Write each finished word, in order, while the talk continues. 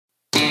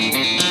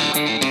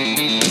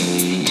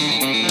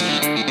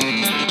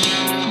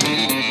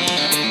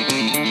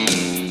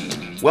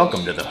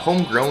Welcome to the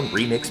Homegrown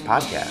Remix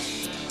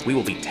Podcast. We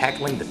will be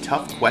tackling the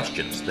tough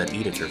questions that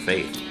eat at your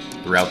faith.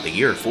 Throughout the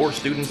year, 4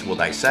 students will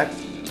dissect,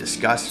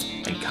 discuss,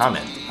 and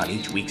comment on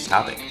each week's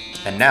topic.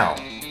 And now,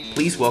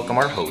 please welcome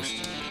our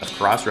host of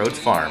Crossroads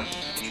Farm.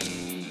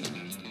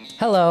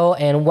 Hello,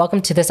 and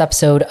welcome to this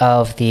episode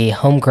of the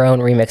Homegrown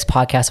Remix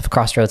Podcast of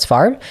Crossroads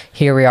Farm.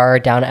 Here we are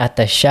down at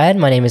the shed.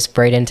 My name is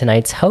Braden,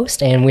 tonight's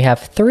host, and we have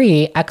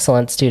 3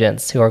 excellent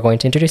students who are going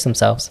to introduce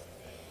themselves.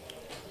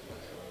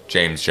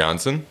 James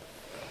Johnson,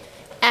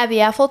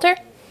 Abby Affolter,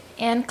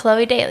 and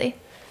Chloe Daly.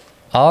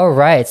 All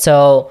right,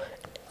 so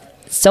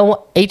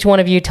each one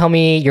of you tell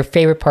me your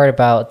favorite part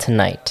about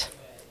tonight.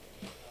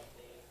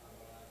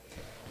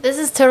 This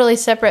is totally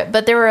separate,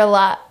 but there were a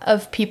lot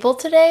of people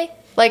today.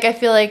 I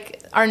feel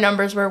like our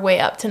numbers were way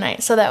up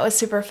tonight, so that was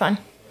super fun.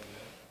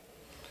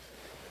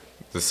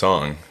 the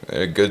song.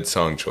 A good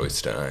song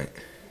choice tonight.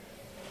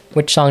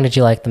 Which song did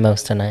you like the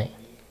most tonight?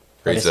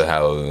 Praise the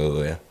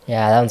Hallelujah.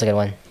 Yeah, that one's a good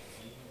one.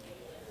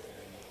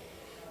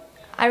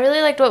 I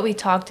really liked what we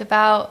talked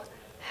about,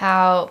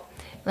 how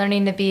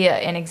learning to be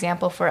an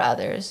example for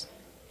others.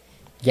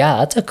 Yeah,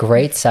 that's a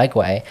great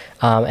segue.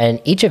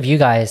 And each of you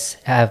guys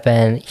have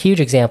been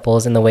huge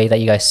examples in the way that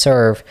you guys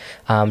serve.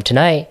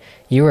 Tonight,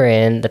 you were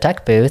in the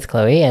tech booth,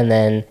 Chloe, and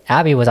then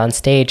Abby was on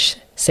stage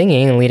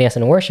singing and leading us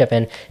in worship.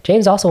 And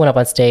James also went up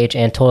on stage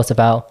and told us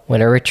about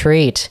Winter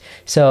Retreat.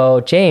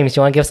 So, James, do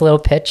you want to give us a little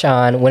pitch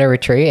on Winter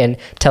Retreat and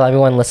tell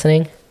everyone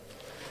listening?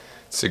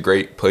 It's a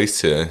great place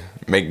to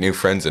make new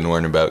friends and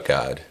learn about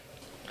God.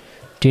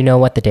 Do you know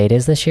what the date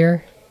is this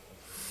year?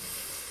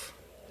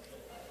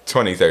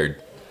 23rd.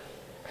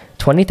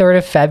 23rd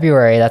of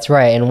February, that's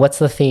right. And what's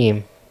the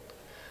theme?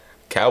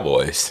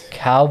 Cowboys.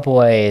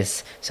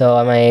 Cowboys. So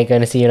am I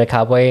going to see you in a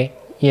cowboy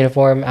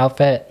uniform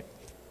outfit?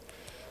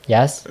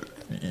 Yes?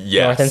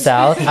 Yes. North and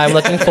South? I'm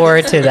looking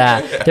forward to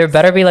that. There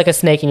better be like a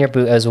snake in your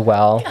boot as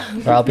well,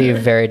 or I'll be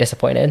very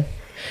disappointed.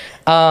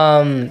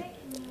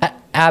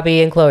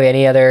 Abby and Chloe,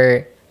 any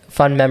other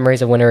fun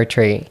memories of Winter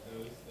Retreat?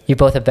 You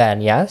both have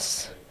been,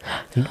 yes?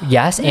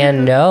 Yes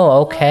and no.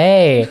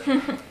 Okay.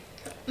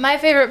 My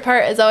favorite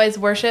part is always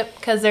worship,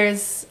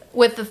 because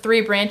with the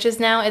 3 branches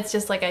now, it's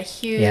just like a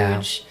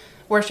huge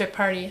worship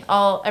party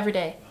every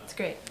day. It's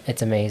great.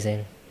 It's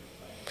amazing.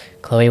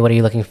 Chloe, what are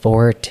you looking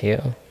forward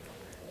to?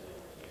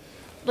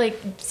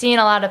 Seeing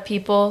a lot of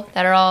people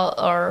that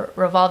are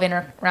revolving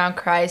around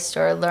Christ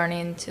or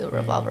learning to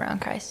revolve around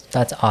Christ.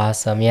 That's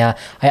awesome. Yeah.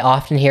 I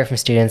often hear from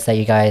students that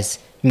you guys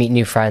meet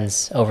new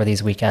friends over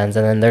these weekends,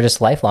 and then they're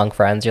just lifelong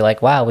friends. You're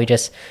like, wow, we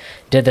just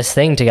did this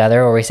thing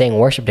together, or we sang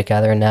worship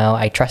together, and now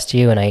I trust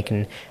you and I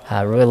can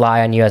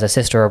rely on you as a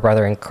sister or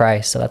brother in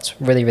Christ. So that's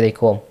really, really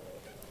cool.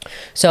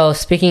 So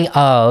speaking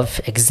of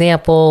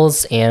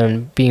examples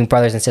and being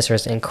brothers and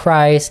sisters in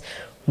Christ,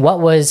 what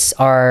was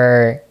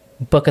our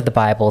book of the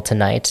Bible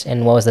tonight,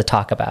 and what was the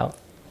talk about?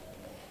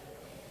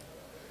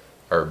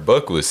 Our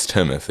book was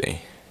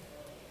Timothy.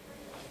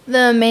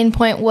 The main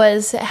point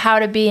was how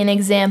to be an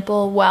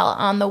example while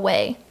on the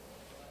way.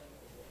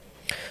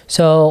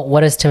 So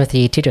what does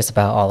Timothy teach us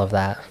about all of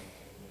that?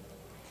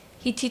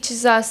 He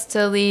teaches us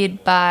to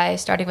lead by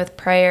starting with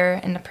prayer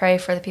and to pray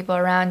for the people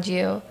around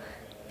you.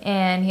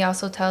 And he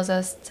also tells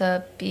us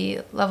to be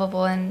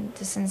lovable and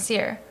to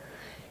sincere.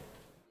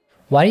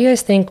 Why do you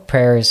guys think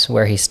prayer is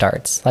where he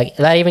starts?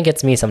 That even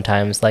gets me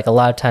sometimes. A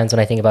lot of times when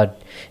I think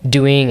about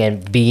doing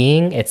and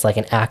being, it's like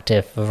an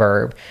active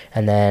verb.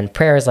 And then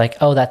prayer is like,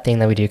 oh, that thing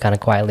that we do kind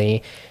of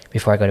quietly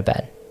before I go to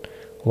bed.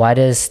 Why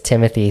does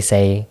Timothy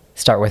say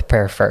start with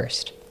prayer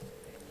first?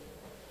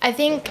 I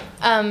think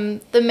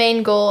the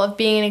main goal of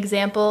being an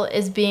example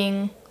is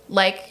being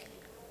like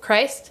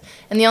Christ.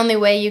 And the only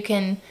way you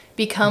can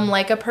become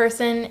like a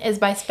person is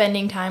by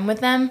spending time with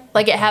them.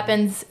 It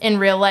happens in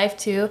real life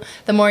too.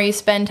 The more you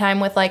spend time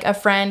with a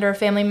friend or a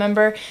family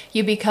member,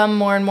 you become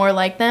more and more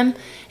like them.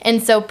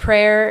 And so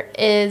prayer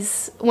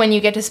is when you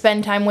get to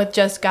spend time with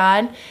just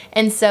God.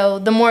 And so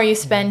the more you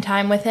spend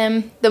time with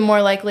him, the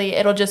more likely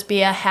it'll just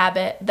be a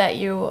habit that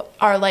you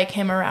are like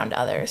him around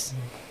others.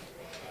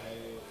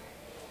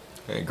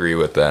 I agree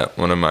with that.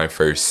 One of my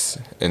first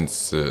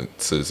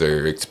instances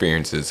or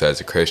experiences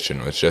as a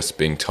Christian was just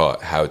being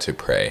taught how to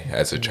pray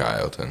as a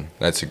child. And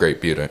that's a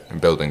great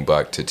building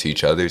block to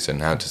teach others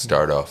and how to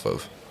start off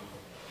of.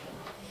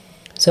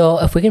 So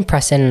if we can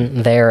press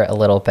in there a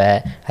little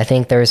bit, I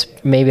think there's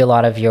maybe a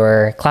lot of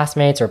your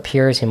classmates or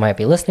peers who might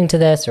be listening to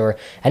this, or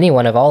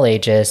anyone of all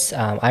ages.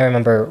 I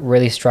remember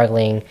really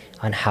struggling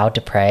on how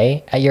to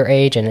pray at your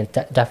age, and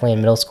definitely in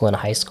middle school and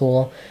high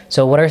school.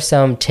 So what are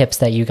some tips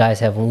that you guys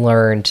have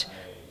learned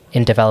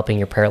in developing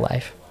your prayer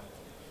life?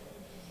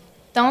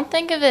 Don't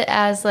think of it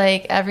as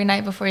every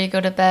night before you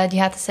go to bed, you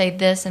have to say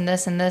this and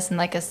this and this in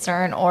a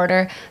certain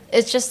order.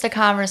 It's just a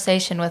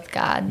conversation with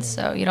God,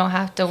 so you don't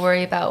have to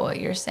worry about what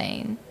you're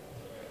saying.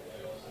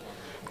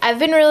 I've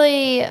been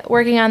really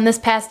working on this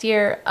past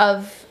year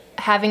of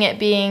having it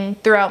being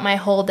throughout my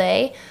whole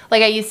day.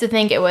 I used to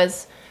think it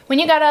was when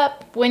you got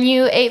up, when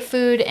you ate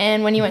food,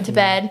 and when you went to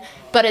bed,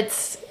 but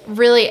it's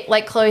really,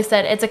 like Chloe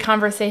said, it's a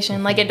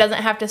conversation. Like, it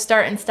doesn't have to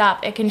start and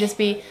stop. It can just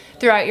be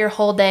throughout your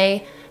whole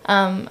day.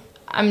 I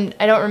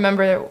don't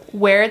remember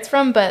where it's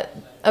from, but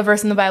a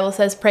verse in the Bible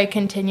says pray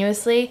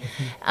continuously.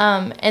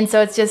 And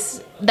so it's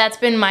just, that's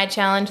been my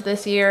challenge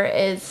this year,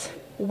 is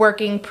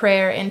working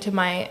prayer into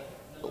my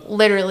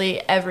literally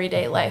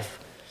everyday life.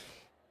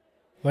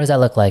 What does that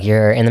look like?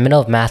 You're in the middle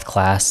of math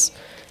class.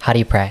 How do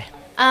you pray?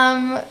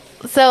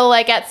 So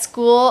like at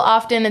school,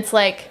 often it's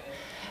like,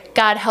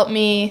 God, help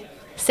me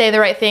say the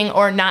right thing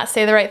or not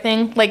say the right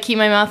thing. Like, keep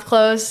my mouth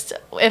closed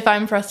if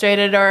I'm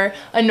frustrated or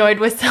annoyed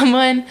with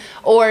someone,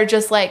 or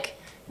just like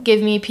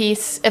give me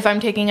peace if I'm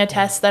taking a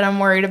test that I'm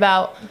worried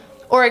about.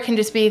 Or it can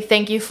just be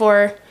thank you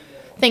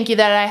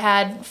that I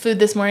had food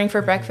this morning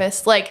for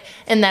breakfast, like,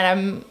 and that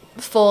I'm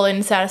full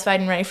and satisfied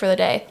and ready for the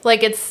day.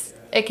 Like,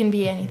 it can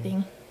be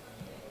anything.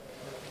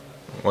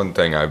 One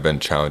thing I've been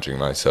challenging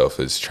myself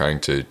is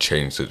trying to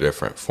change the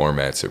different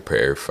formats of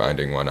prayer,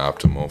 finding one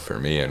optimal for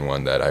me and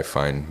one that I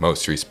find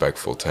most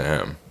respectful to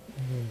Him.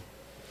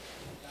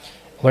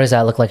 What does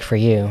that look like for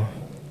you?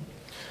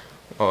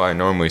 Well, I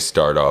normally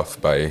start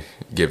off by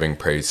giving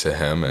praise to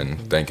Him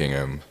and thanking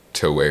Him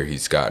to where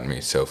He's gotten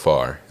me so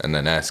far, and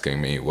then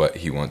asking me what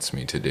He wants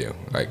me to do,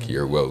 like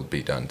your will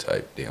be done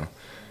type deal.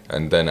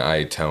 And then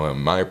I tell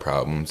Him my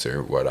problems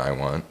or what I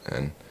want,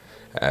 and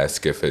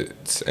ask if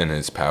it's in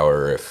His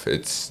power. If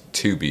it's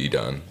to be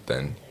done,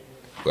 then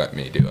let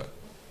me do it.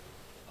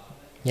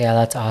 Yeah,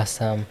 that's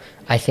awesome.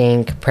 I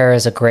think prayer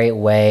is a great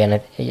way,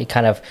 and it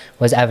kind of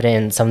was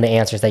evident in some of the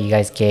answers that you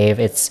guys gave.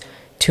 It's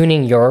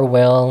tuning your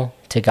will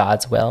to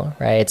God's will,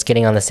 right? It's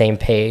getting on the same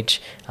page,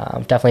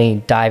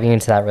 definitely diving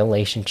into that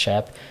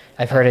relationship.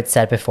 I've heard it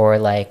said before,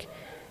 like,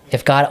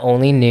 if God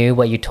only knew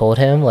what you told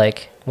Him,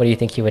 like, what do you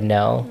think He would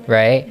know,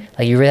 right?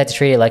 Like, you really have to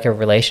treat it like a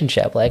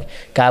relationship. Like,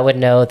 God would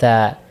know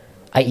that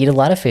I eat a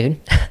lot of food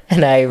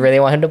and I really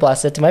want Him to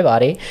bless it to my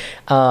body.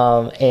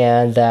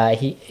 And that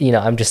He,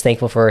 I'm just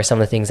thankful for some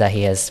of the things that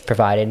He has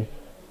provided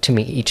to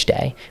me each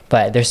day.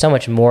 But there's so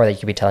much more that you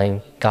could be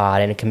telling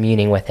God and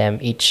communing with Him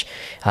each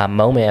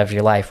moment of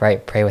your life,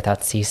 right? Pray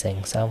without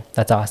ceasing. So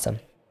that's awesome.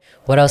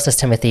 What else does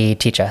Timothy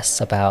teach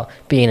us about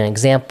being an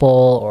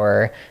example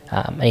or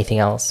anything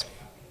else?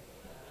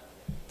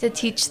 To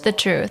teach the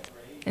truth.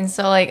 And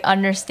so, like,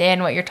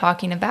 understand what you're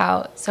talking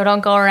about. So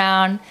don't go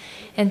around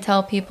and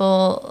tell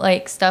people,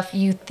 like, stuff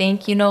you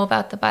think you know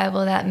about the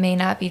Bible that may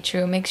not be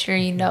true. Make sure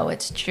you know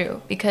it's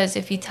true. Because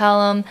if you tell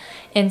them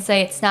and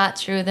say it's not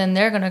true, then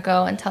they're going to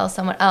go and tell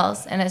someone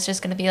else. And it's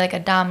just going to be like a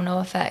domino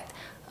effect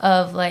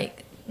of,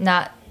 like,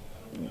 not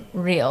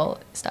real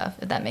stuff,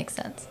 if that makes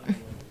sense.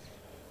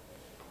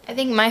 I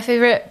think my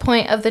favorite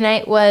point of the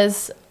night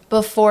was,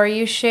 before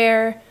you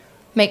share,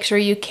 make sure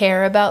you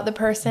care about the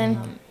person.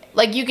 Mm-hmm.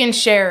 Like, you can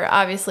share,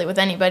 obviously, with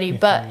anybody,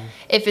 but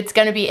if it's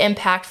going to be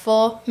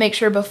impactful, make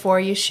sure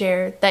before you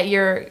share that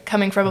you're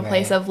coming from a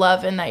place of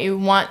love and that you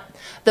want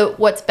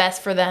what's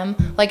best for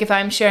them. Like, if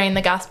I'm sharing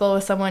the gospel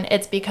with someone,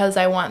 it's because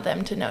I want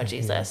them to know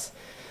Jesus.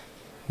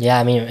 Yeah,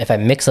 I mean, if I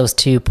mix those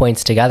 2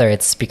 points together,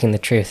 it's speaking the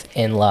truth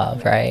in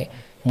love, right?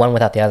 One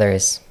without the other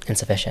is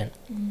insufficient.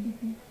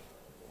 Mm-hmm.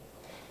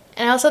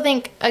 And I also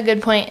think a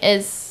good point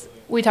is,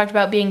 we talked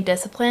about being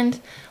disciplined.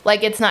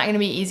 Like, it's not going to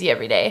be easy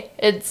every day.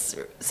 It's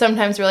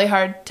sometimes really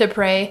hard to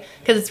pray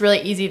because it's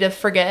really easy to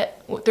forget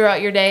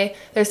throughout your day.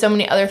 There's so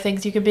many other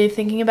things you could be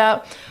thinking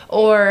about.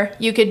 Or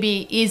you could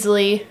be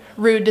easily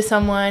rude to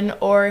someone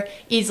or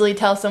easily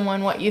tell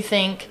someone what you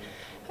think.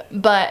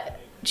 But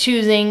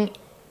choosing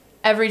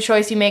every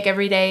choice you make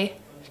every day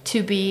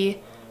to be,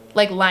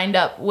 like, lined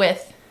up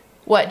with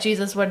what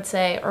Jesus would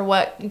say or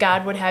what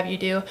God would have you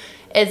do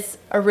is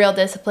a real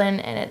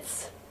discipline, and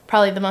it's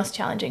probably the most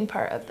challenging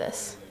part of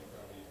this.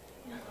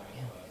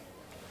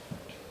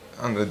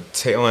 On the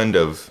tail end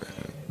of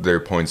their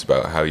points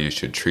about how you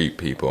should treat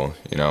people,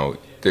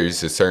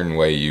 there's a certain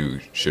way you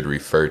should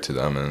refer to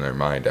them in their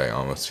mind. I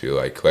almost feel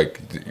like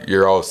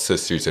you're all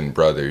sisters and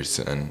brothers,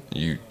 and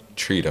you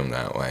treat them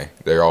that way.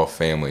 They're all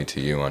family to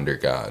you under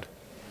God.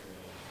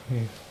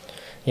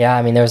 Yeah,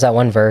 I mean, there was that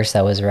one verse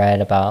that was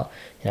read about,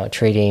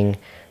 treating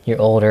your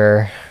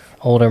older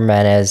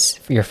men as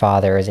your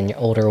fathers and your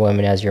older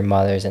women as your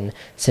mothers and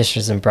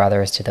sisters and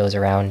brothers to those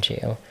around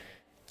you.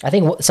 I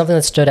think something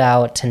that stood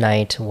out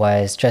tonight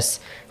was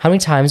just how many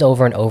times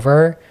over and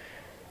over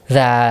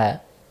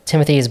that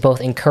Timothy is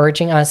both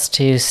encouraging us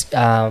to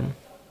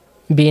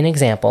be an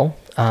example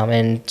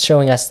and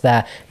showing us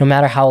that no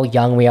matter how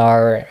young we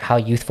are, or how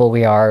youthful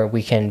we are,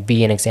 we can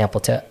be an example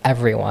to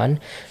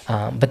everyone.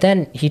 But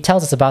then he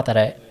tells us about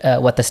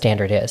that, what the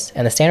standard is.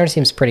 And the standard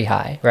seems pretty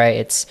high, right?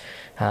 It's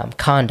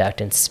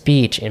conduct and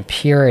speech and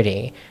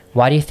purity.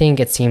 Why do you think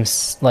it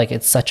seems like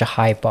it's such a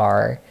high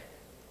bar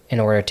in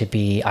order to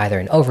be either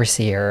an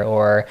overseer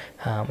or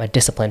a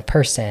disciplined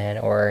person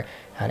or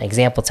an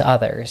example to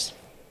others?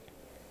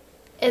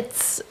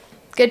 It's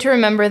good to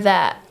remember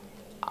that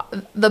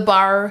the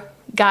bar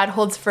God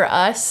holds for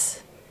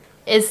us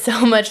is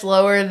so much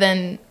lower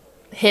than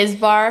His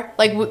bar.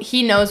 Like,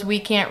 He knows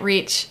we can't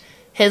reach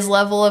His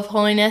level of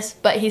holiness,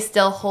 but He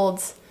still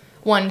holds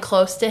one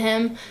close to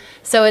him.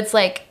 So it's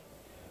like,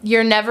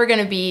 you're never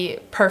going to be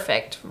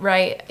perfect,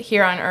 right,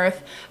 here on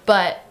earth,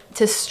 but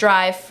to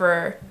strive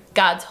for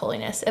God's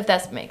holiness, if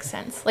that makes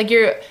sense. Like,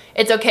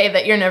 it's okay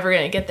that you're never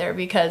going to get there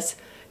because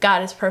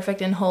God is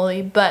perfect and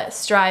holy, but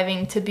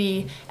striving to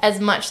be as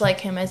much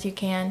like him as you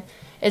can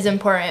is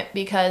important,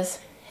 because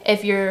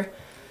if you're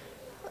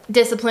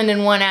disciplined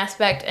in one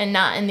aspect and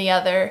not in the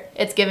other,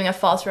 it's giving a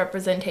false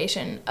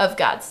representation of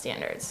God's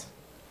standards.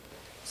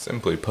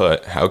 Simply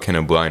put, how can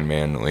a blind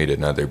man lead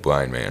another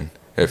blind man?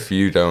 If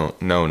you don't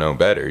know no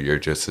better, you're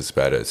just as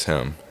bad as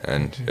him.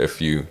 And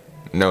if you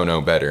know no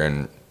better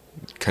and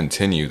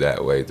continue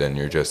that way, then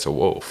you're just a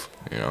wolf.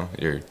 You know,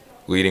 you're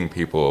leading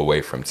people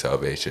away from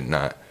salvation,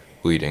 not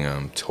leading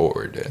them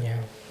toward it.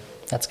 Yeah,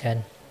 that's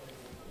good.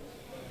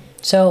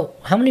 So,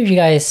 how many of you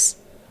guys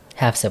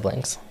have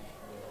siblings?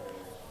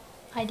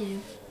 I do.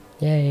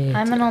 Yay.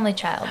 I'm an only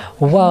child.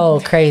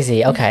 Whoa,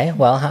 crazy. Okay,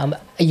 well,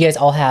 you guys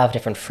all have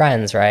different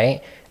friends,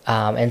 right?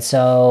 And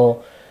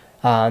so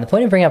the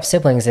point of bringing up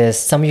siblings is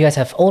some of you guys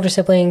have older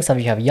siblings, some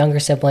of you have younger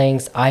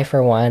siblings. I,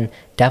 for one,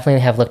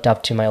 definitely have looked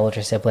up to my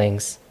older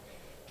siblings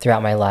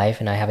throughout my life,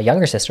 and I have a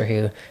younger sister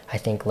who I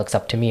think looks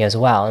up to me as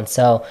well. And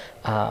so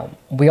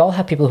we all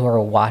have people who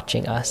are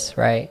watching us,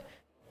 right?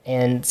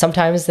 And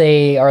sometimes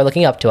they are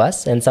looking up to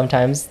us, and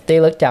sometimes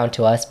they look down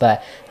to us.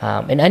 But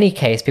in any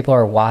case, people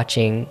are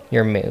watching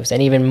your moves,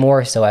 and even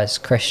more so as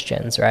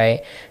Christians,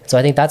 right? So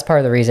I think that's part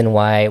of the reason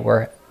why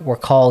we're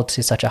called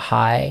to such a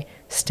high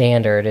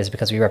standard, is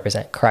because we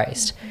represent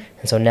Christ.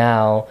 And so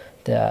now,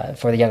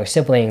 for the younger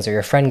siblings or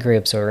your friend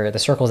groups or the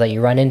circles that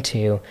you run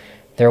into,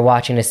 they're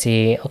watching to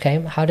see, okay,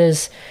 how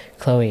does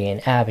Chloe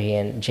and Abby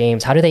and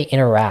James, how do they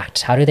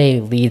interact? How do they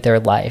lead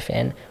their life?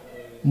 And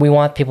we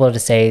want people to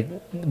say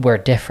we're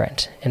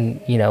different,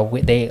 and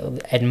they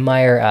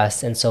admire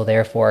us, and so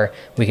therefore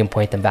we can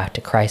point them back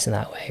to Christ in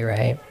that way,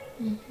 right?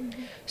 Mm-hmm.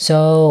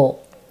 So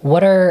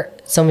what are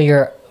some of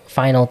your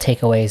final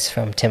takeaways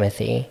from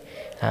Timothy?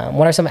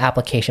 What are some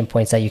application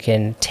points that you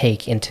can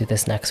take into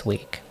this next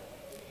week?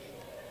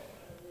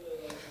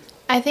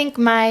 I think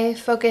my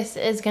focus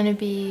is going to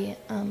be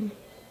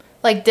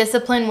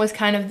discipline was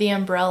kind of the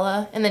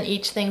umbrella, and then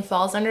each thing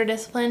falls under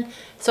discipline.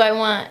 So I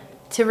want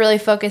to really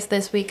focus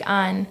this week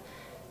on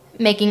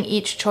making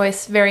each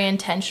choice very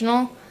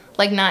intentional,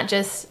 not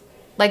just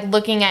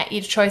looking at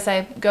each choice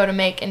I go to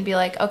make and be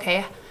like,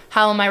 okay,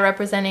 how am I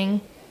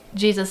representing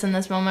Jesus in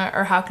this moment,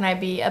 or how can I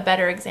be a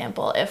better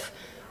example if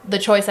the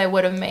choice I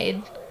would have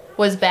made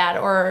was bad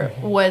or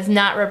was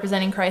not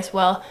representing Christ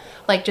well.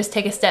 Just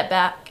take a step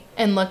back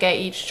and look at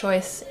each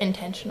choice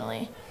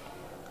intentionally.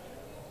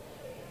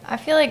 I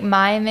feel like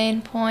my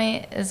main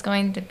point is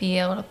going to be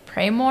able to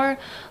pray more.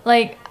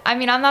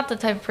 I'm not the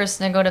type of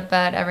person to go to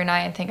bed every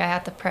night and think I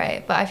have to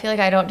pray, but I feel like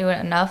I don't do it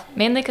enough,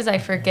 mainly because I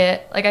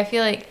forget. I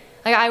feel like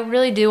I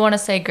really do want to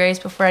say grace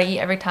before I eat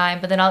every time,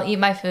 but then I'll eat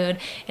my food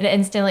and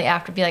instantly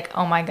after be like,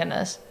 oh my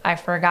goodness, I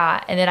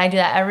forgot. And then I do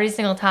that every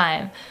single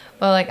time.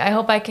 But I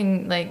hope I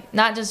can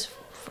not just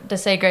to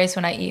say grace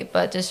when I eat,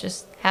 but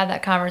just have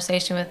that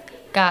conversation with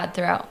God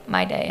throughout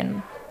my day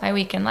and my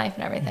week in life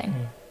and everything.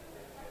 Mm-hmm.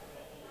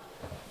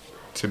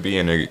 To be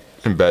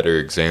a better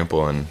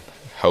example and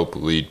help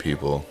lead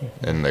people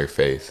in their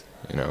faith,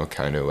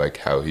 kind of like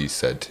how he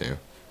said to.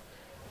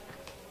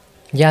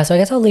 Yeah, so I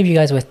guess I'll leave you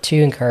guys with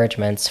two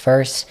encouragements.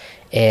 First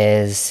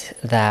is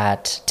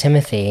that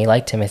Timothy,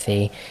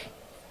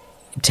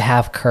 to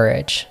have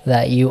courage,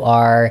 that you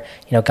are,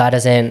 God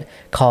doesn't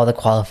call the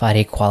qualified,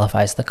 he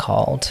qualifies the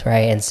called,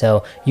 right? And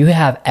so you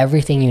have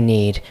everything you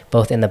need,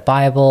 both in the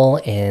Bible,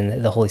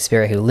 in the Holy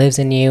Spirit who lives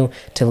in you,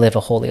 to live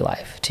a holy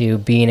life, to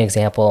be an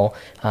example,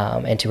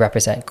 and to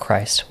represent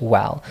Christ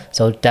well.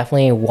 So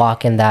definitely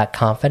walk in that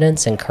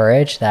confidence and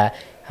courage that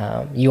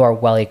you are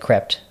well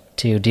equipped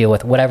to deal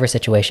with whatever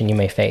situation you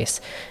may face.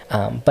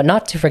 But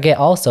not to forget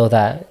also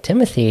that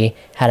Timothy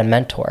had a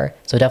mentor.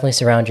 So definitely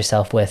surround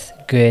yourself with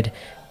good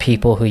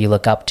people who you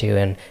look up to,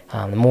 and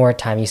the more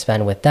time you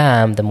spend with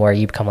them, the more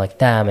you become like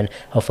them, and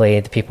hopefully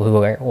the people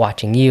who are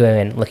watching you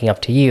and looking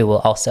up to you will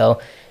also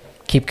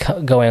keep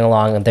going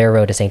along their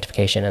road to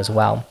sanctification as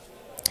well.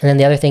 And then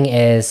the other thing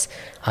is,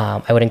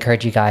 I would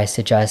encourage you guys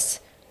to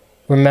just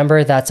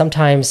remember that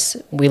sometimes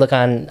we look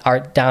down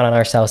on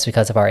ourselves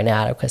because of our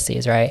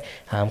inadequacies, right?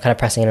 Kind of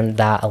pressing on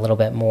that a little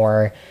bit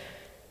more.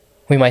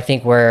 We might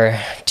think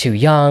we're too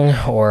young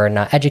or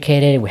not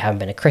educated. We haven't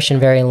been a Christian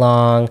very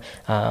long.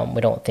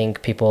 We don't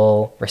think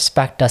people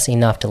respect us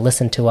enough to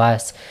listen to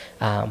us.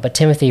 But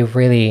Timothy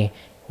really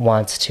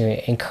wants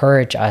to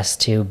encourage us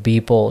to be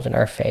bold in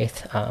our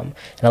faith. And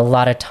a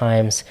lot of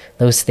times,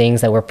 those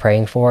things that we're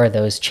praying for,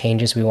 those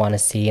changes we want to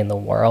see in the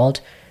world,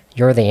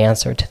 you're the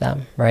answer to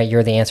them, right?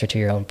 You're the answer to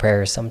your own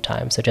prayers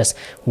sometimes. So just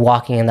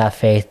walking in that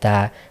faith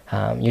that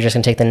you're just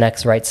going to take the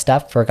next right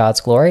step for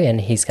God's glory,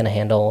 and he's going to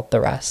handle the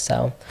rest.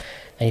 So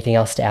anything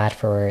else to add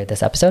for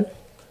this episode?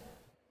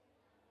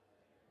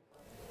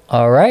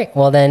 All right.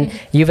 Well, then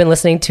you've been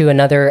listening to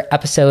another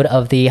episode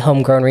of the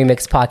Homegrown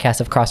Remix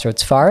podcast of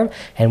Crossroads Farm,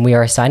 and we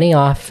are signing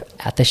off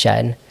at the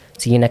shed.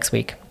 See you next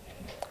week.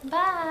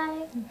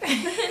 Bye.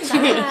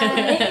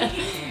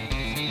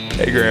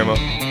 Hey, Grandma.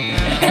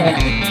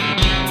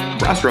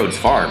 Crossroads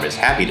Farm is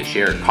happy to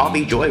share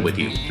coffee joy with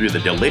you through the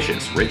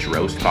delicious Rich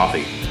Roast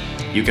coffee.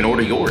 You can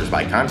order yours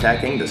by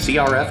contacting the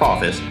CRF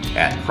office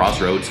at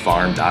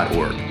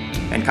crossroadsfarm.org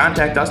and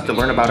contact us to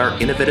learn about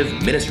our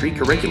innovative ministry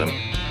curriculum,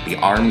 The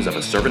Arms of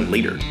a Servant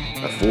Leader,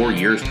 a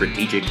 4-year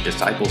strategic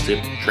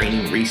discipleship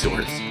training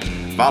resource.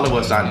 Follow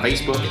us on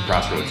Facebook at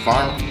Crossroads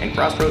Farm and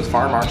Crossroads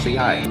Farm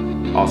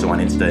RCI, also on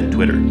Insta and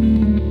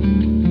Twitter.